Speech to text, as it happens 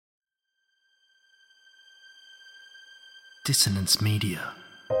Dissonance Media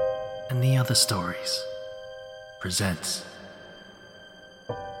and the Other Stories presents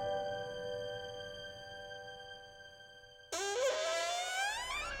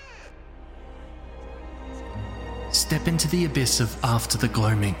Step into the abyss of After the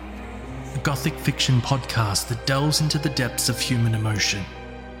Gloaming, a gothic fiction podcast that delves into the depths of human emotion.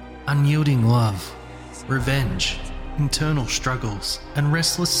 Unyielding love, revenge, internal struggles, and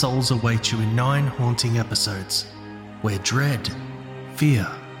restless souls await you in 9 haunting episodes, where dread, fear,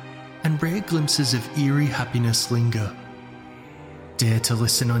 and rare glimpses of eerie happiness linger. Dare to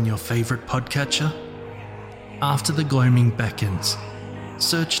listen on your favourite podcatcher? After the Gloaming beckons.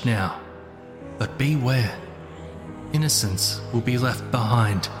 Search now, but beware. Innocence will be left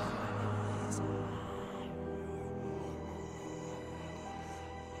behind.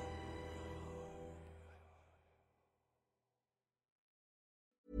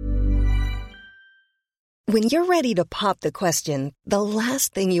 When you're ready to pop the question, the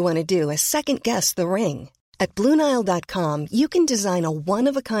last thing you want to do is second-guess the ring. At BlueNile.com, you can design a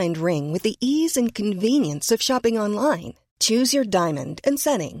one-of-a-kind ring with the ease and convenience of shopping online. Choose your diamond and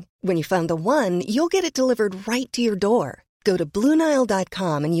setting. When you find the one, you'll get it delivered right to your door. Go to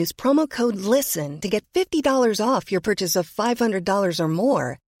BlueNile.com and use promo code LISTEN to get $50 off your purchase of $500 or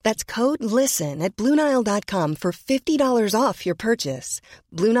more. That's code LISTEN at BlueNile.com for $50 off your purchase.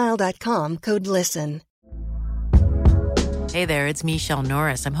 BlueNile.com, code LISTEN. Hey there, it's Michelle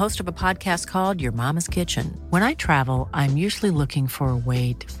Norris. I'm host of a podcast called Your Mama's Kitchen. When I travel, I'm usually looking for a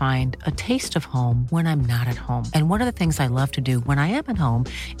way to find a taste of home when I'm not at home. And one of the things I love to do when I am at home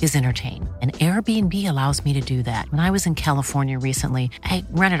is entertain. And Airbnb allows me to do that. When I was in California recently, I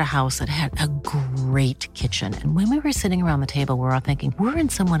rented a house that had a great kitchen. And when we were sitting around the table, we were all thinking, we're in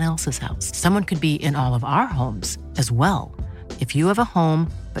someone else's house. Someone could be in all of our homes as well. If you have a home,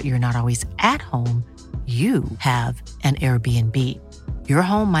 but you're not always at home, you have an Airbnb. Your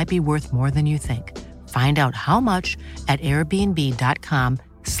home might be worth more than you think. Find out how much at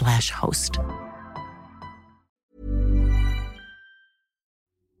airbnb.com/host.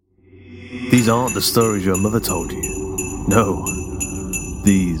 These aren't the stories your mother told you. No,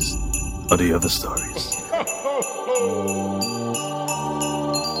 these are the other stories.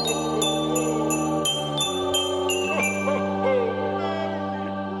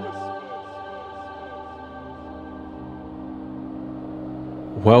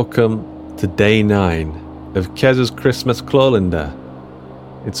 Welcome to day 9 of Kez's Christmas Clawlander.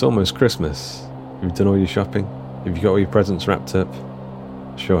 It's almost Christmas. Have you done all your shopping? Have you got all your presents wrapped up?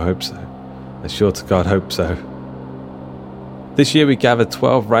 I sure hope so. I sure to God hope so. This year we gathered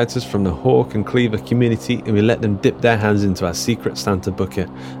 12 writers from the Hawk and Cleaver community and we let them dip their hands into our secret Santa bucket.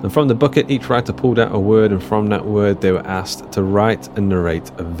 And from the bucket each writer pulled out a word, and from that word they were asked to write and narrate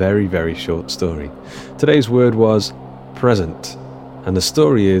a very, very short story. Today's word was present. And the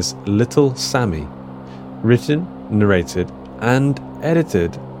story is Little Sammy, written, narrated, and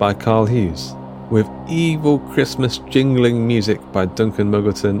edited by Carl Hughes, with evil Christmas jingling music by Duncan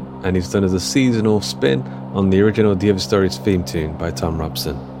Muggleton, and he's done as a seasonal spin on the original The Other Stories theme tune by Tom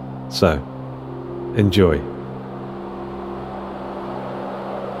Robson. So, enjoy.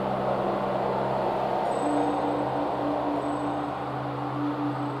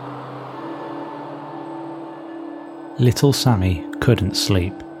 Little Sammy couldn't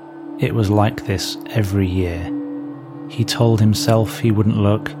sleep. It was like this every year. He told himself he wouldn't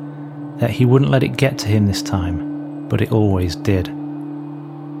look, that he wouldn't let it get to him this time, but it always did.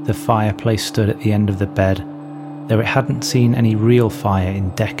 The fireplace stood at the end of the bed, though it hadn't seen any real fire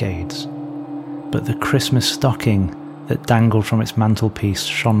in decades. But the Christmas stocking that dangled from its mantelpiece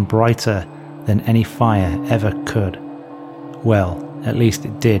shone brighter than any fire ever could. Well, at least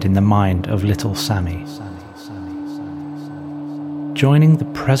it did in the mind of little Sammy. Joining the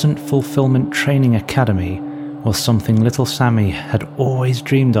Present Fulfillment Training Academy was something little Sammy had always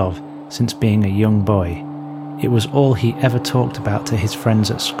dreamed of since being a young boy. It was all he ever talked about to his friends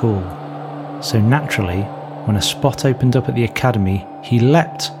at school. So naturally, when a spot opened up at the academy, he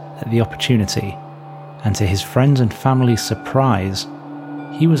leapt at the opportunity, and to his friends and family's surprise,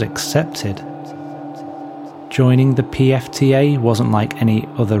 he was accepted. Joining the PFTA wasn't like any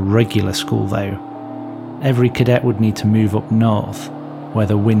other regular school though. Every cadet would need to move up north, where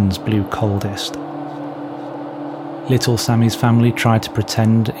the winds blew coldest. Little Sammy's family tried to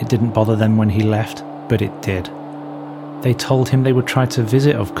pretend it didn't bother them when he left, but it did. They told him they would try to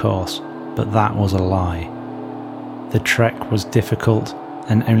visit, of course, but that was a lie. The trek was difficult,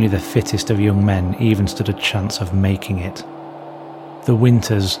 and only the fittest of young men even stood a chance of making it. The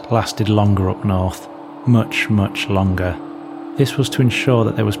winters lasted longer up north, much, much longer. This was to ensure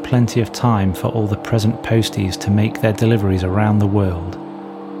that there was plenty of time for all the present posties to make their deliveries around the world.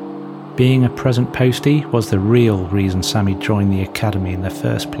 Being a present postie was the real reason Sammy joined the academy in the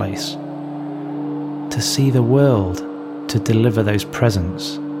first place. To see the world, to deliver those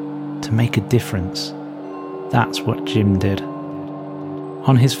presents, to make a difference. That's what Jim did.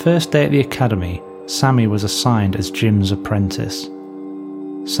 On his first day at the academy, Sammy was assigned as Jim's apprentice.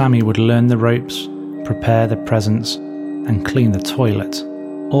 Sammy would learn the ropes, prepare the presents, and clean the toilet,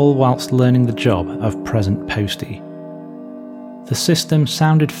 all whilst learning the job of present postie. The system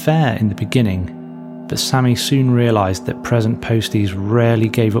sounded fair in the beginning, but Sammy soon realised that present posties rarely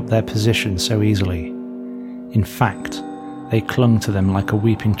gave up their position so easily. In fact, they clung to them like a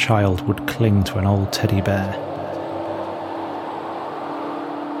weeping child would cling to an old teddy bear.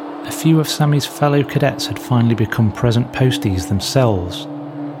 A few of Sammy's fellow cadets had finally become present posties themselves.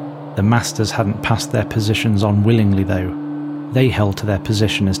 The masters hadn't passed their positions on willingly though. They held to their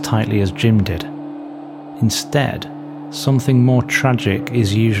position as tightly as Jim did. Instead, something more tragic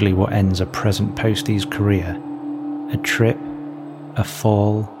is usually what ends a present postie's career. A trip, a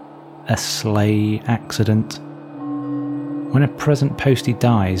fall, a sleigh accident. When a present postie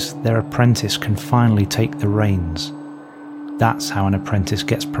dies, their apprentice can finally take the reins. That's how an apprentice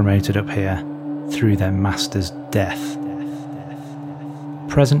gets promoted up here, through their master's death.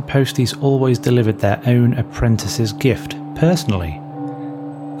 Present posties always delivered their own apprentice's gift, personally.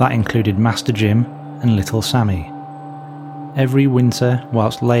 That included Master Jim and Little Sammy. Every winter,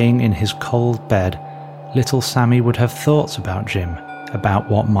 whilst laying in his cold bed, Little Sammy would have thoughts about Jim, about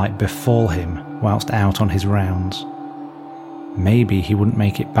what might befall him whilst out on his rounds. Maybe he wouldn't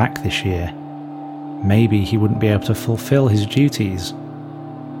make it back this year. Maybe he wouldn't be able to fulfill his duties.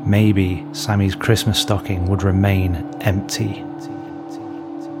 Maybe Sammy's Christmas stocking would remain empty.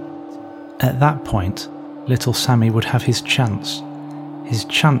 At that point, Little Sammy would have his chance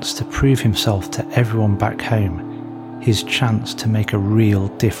to prove himself to everyone back home, his chance to make a real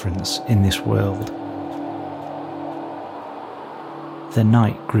difference in this world. The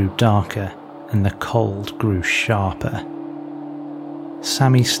night grew darker and the cold grew sharper.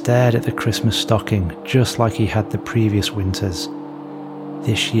 Sammy stared at the Christmas stocking just like he had the previous winters.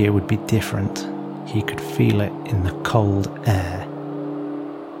 This year would be different. He could feel it in the cold air.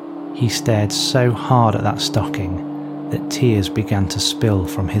 He stared so hard at that stocking that tears began to spill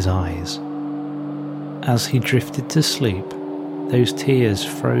from his eyes. As he drifted to sleep, those tears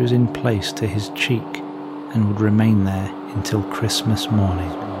froze in place to his cheek and would remain there until Christmas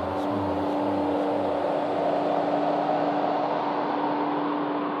morning.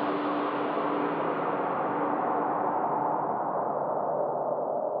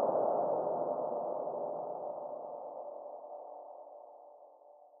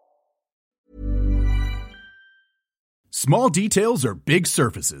 Small details are big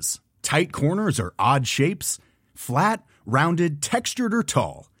surfaces. Tight corners are odd shapes. Flat, rounded, textured, or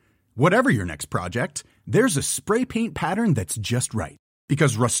tall. Whatever your next project, there's a spray paint pattern that's just right.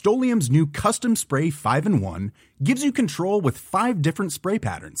 Because Rust-Oleum's new Custom Spray 5-in-1 gives you control with 5 different spray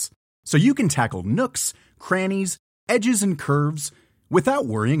patterns. So you can tackle nooks, crannies, edges, and curves without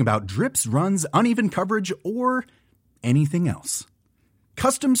worrying about drips, runs, uneven coverage, or anything else.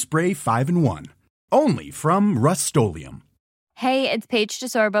 Custom Spray 5-in-1. Only from Rust-Oleum. Hey, it's Paige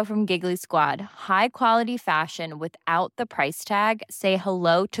DeSorbo from Giggly Squad. High quality fashion without the price tag. Say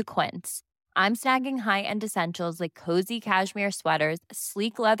hello to Quince. I'm snagging high-end essentials like cozy cashmere sweaters,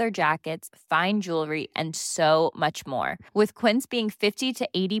 sleek leather jackets, fine jewelry, and so much more. With Quince being 50 to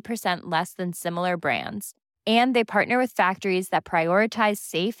 80% less than similar brands. And they partner with factories that prioritize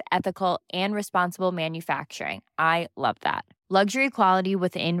safe, ethical, and responsible manufacturing. I love that. Luxury quality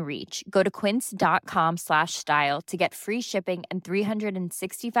within reach. Go to quince.com/style to get free shipping and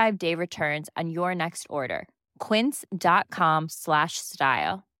 365-day returns on your next order.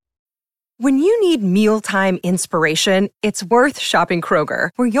 Quince.com/style. When you need mealtime inspiration, it's worth shopping Kroger,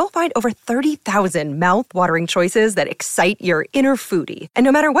 where you'll find over 30,000 mouth-watering choices that excite your inner foodie. And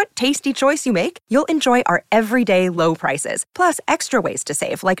no matter what tasty choice you make, you'll enjoy our everyday low prices, plus extra ways to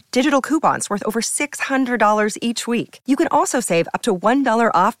save, like digital coupons worth over $600 each week. You can also save up to $1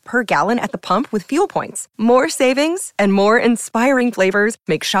 off per gallon at the pump with fuel points. More savings and more inspiring flavors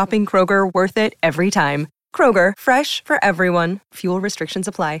make shopping Kroger worth it every time. Kroger, fresh for everyone. Fuel restrictions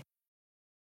apply.